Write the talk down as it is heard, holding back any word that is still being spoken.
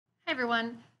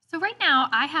everyone. So right now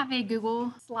I have a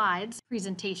Google Slides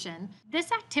presentation.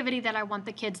 This activity that I want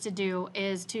the kids to do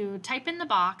is to type in the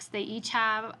box. They each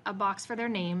have a box for their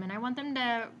name, and I want them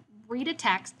to read a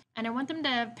text, and I want them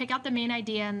to pick out the main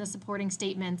idea and the supporting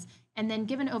statements and then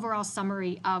give an overall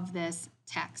summary of this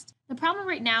text. The problem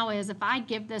right now is if I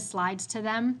give the slides to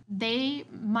them, they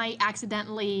might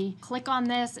accidentally click on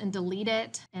this and delete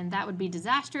it, and that would be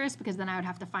disastrous because then I would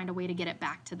have to find a way to get it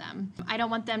back to them. I don't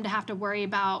want them to have to worry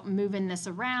about moving this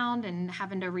around and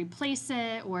having to replace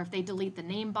it, or if they delete the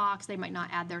name box, they might not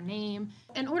add their name.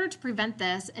 In order to prevent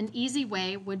this, an easy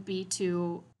way would be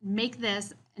to make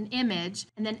this an image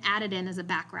and then add it in as a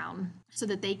background so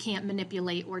that they can't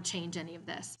manipulate or change any of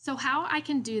this. So how I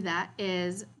can do that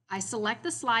is I select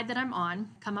the slide that I'm on,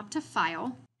 come up to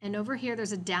File, and over here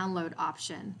there's a download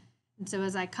option. And so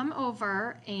as I come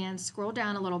over and scroll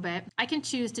down a little bit, I can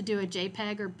choose to do a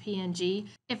JPEG or PNG.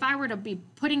 If I were to be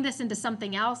putting this into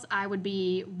something else, I would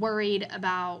be worried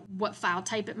about what file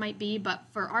type it might be, but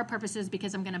for our purposes,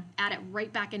 because I'm gonna add it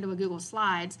right back into a Google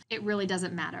Slides, it really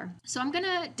doesn't matter. So I'm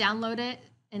gonna download it,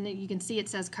 and you can see it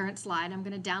says current slide. I'm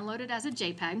going to download it as a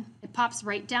JPEG. It pops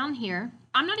right down here.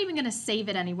 I'm not even going to save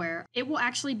it anywhere. It will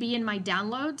actually be in my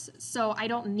downloads, so I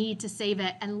don't need to save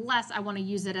it unless I want to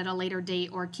use it at a later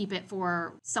date or keep it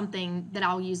for something that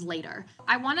I'll use later.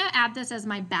 I want to add this as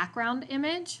my background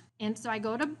image, and so I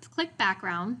go to click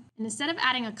background, and instead of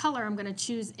adding a color, I'm going to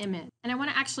choose image, and I want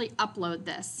to actually upload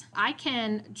this. I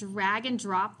can drag and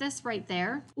drop this right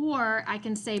there, or I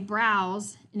can say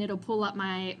browse, and it'll pull up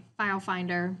my file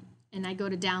finder, and I go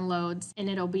to downloads and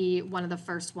it'll be one of the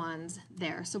first ones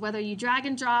there. So whether you drag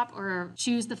and drop or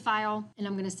choose the file, and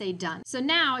I'm going to say done. So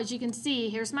now, as you can see,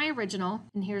 here's my original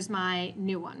and here's my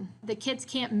new one. The kids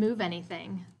can't move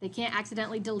anything. They can't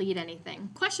accidentally delete anything.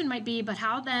 Question might be, but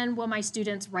how then will my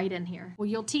students write in here? Well,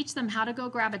 you'll teach them how to go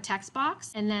grab a text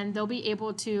box, and then they'll be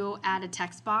able to add a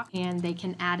text box and they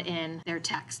can add in their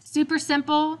text. Super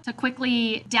simple to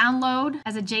quickly download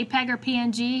as a JPEG or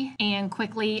PNG and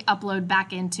quickly upload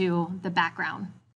back into the background.